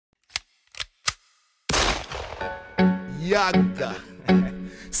Yaga.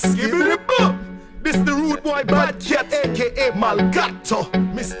 Skibidibo. This the rude boy bad cat, aka Gato.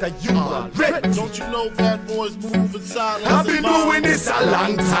 Mr. You already. Don't you know bad boys move in silence? I've been doing this a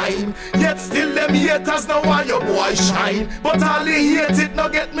long time, yet still them haters know why your boy shine. But all they hate it now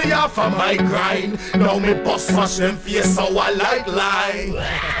get me off of my grind. Now me bust smash them face so I like line.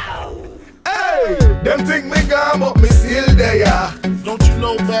 Hey, them think me gone but me still there. Don't you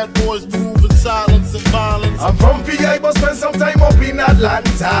know bad boys move in silence and violence? I'm from VI but spend some time up in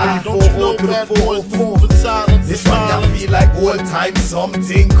Atlanta. Don't you know bad boys move in silence This and one violence? you feel like old time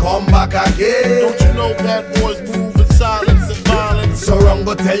something come back again. Don't you know bad boys move in silence and violence? So wrong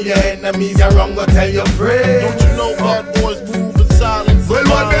go tell your enemies, you wrong go tell your friends. Don't you know bad boys move in silence? Well,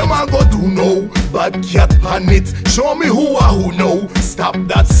 what them I go do now? Bad cat pan it. Show me who know. Stop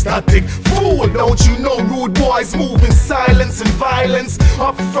that static. Fool, don't you know rude boys move in silence and violence.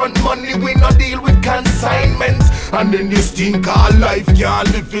 Upfront money, we no deal with consignment. And in this thing called life,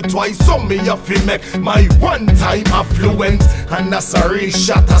 can't live it twice. So me have to make my one time affluent. And that's a real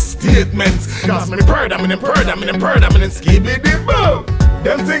shot a statement. Cause me bird, I'm in skibidibo.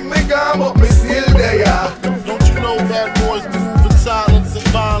 Them think me gone, but me still there. Don't you know bad boys move in silence and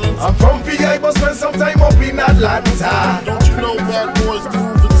violence? I'm from VI but spend some time up in Atlanta. Don't you know bad boys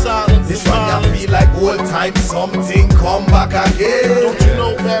move in silence This and one you violence? feel like old time something come back again. Don't you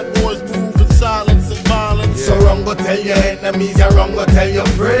know bad boys move in silence and violence? So wrong go tell your enemies, you wrong go tell your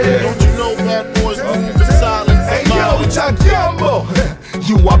friends. Don't you know bad boys move in silence Hey and yo, violence? Gambo.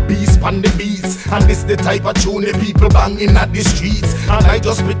 You a beast on the beats, and this the type of tune the people banging at the streets. And I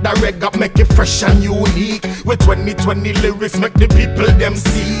just spit the regg-hop, make it fresh and unique. With 2020 lyrics, make the people them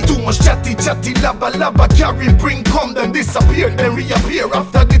see. Too much chatty, laba, carry, bring, come, then disappear, then reappear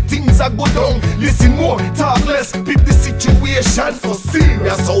after the things I go down. Listen more, talk less, peep the situation. So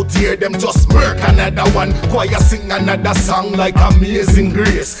serious out here, them just murk another one. Choir sing another song like Amazing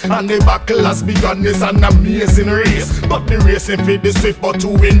Grace. And the battle has begun, is an amazing race. But the racing for the swift, but to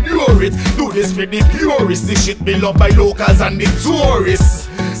endure it. Do this for the purists. This shit be loved by locals and the tourists.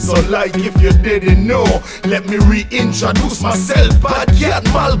 So like if you didn't know, let me reintroduce myself. Bad cat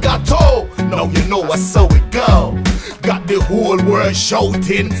Gato. Now you know what's how it go. Got the whole world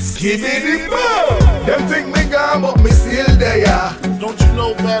shouting skibidibo. Them think me gone but me still there. Don't you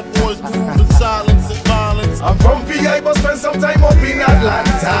know bad boys move in silence and violence? I'm from VI but spend some time up in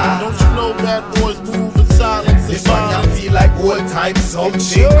Atlanta. Don't you know bad boys move in silence and This one you violence? feel like old time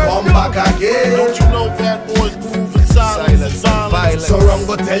something come back again. Don't you know bad boys move in silence and violence? So wrong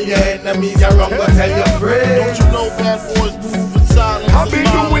go tell your enemies, you wrong go tell your Don't friends. you know bad boys move in silence I've been and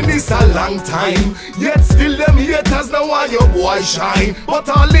violence? doing this a long time, yet still them haters know why your boy shine. But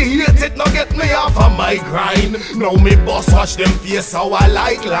all the hate it no get me off of my grind. Now me boss watch them face so I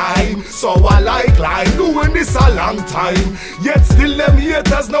like line. So I like line, doing this a long time, yet still them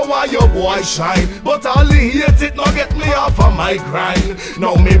haters know why your boy shine. But all the hate it no get me off of my grind.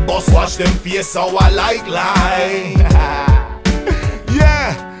 Now me boss watch them face so I like line.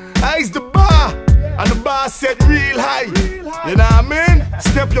 Yeah, I's the bar, and the bar set real high. You know what I mean?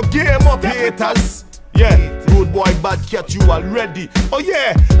 Step your game up, haters. Yeah, rude boy, bad cat, you already. Oh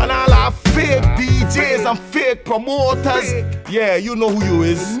yeah, and all our fake DJs and fake promoters. Yeah, you know who you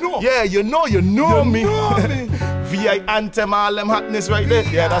is. Yeah, you know me. VI Anthem, all them hotness right there.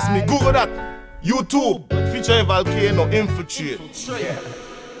 Yeah, that's me. Google that. YouTube, feature Volcano, Infiltrate.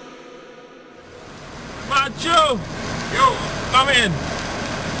 Macho! Yo, come in.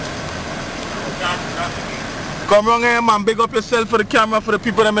 Come wrong here, man. Big up yourself for the camera, for the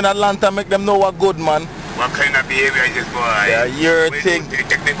people them in Atlanta. Make them know what good, man. What kind of behavior is this boy? Yeah, you're a thing.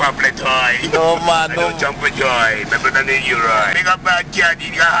 Take me for play toy. No, man, I no. don't jump for joy. Remember the name you right. Big up bad cat,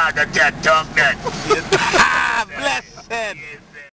 you got hard attack, talk that. Blessed.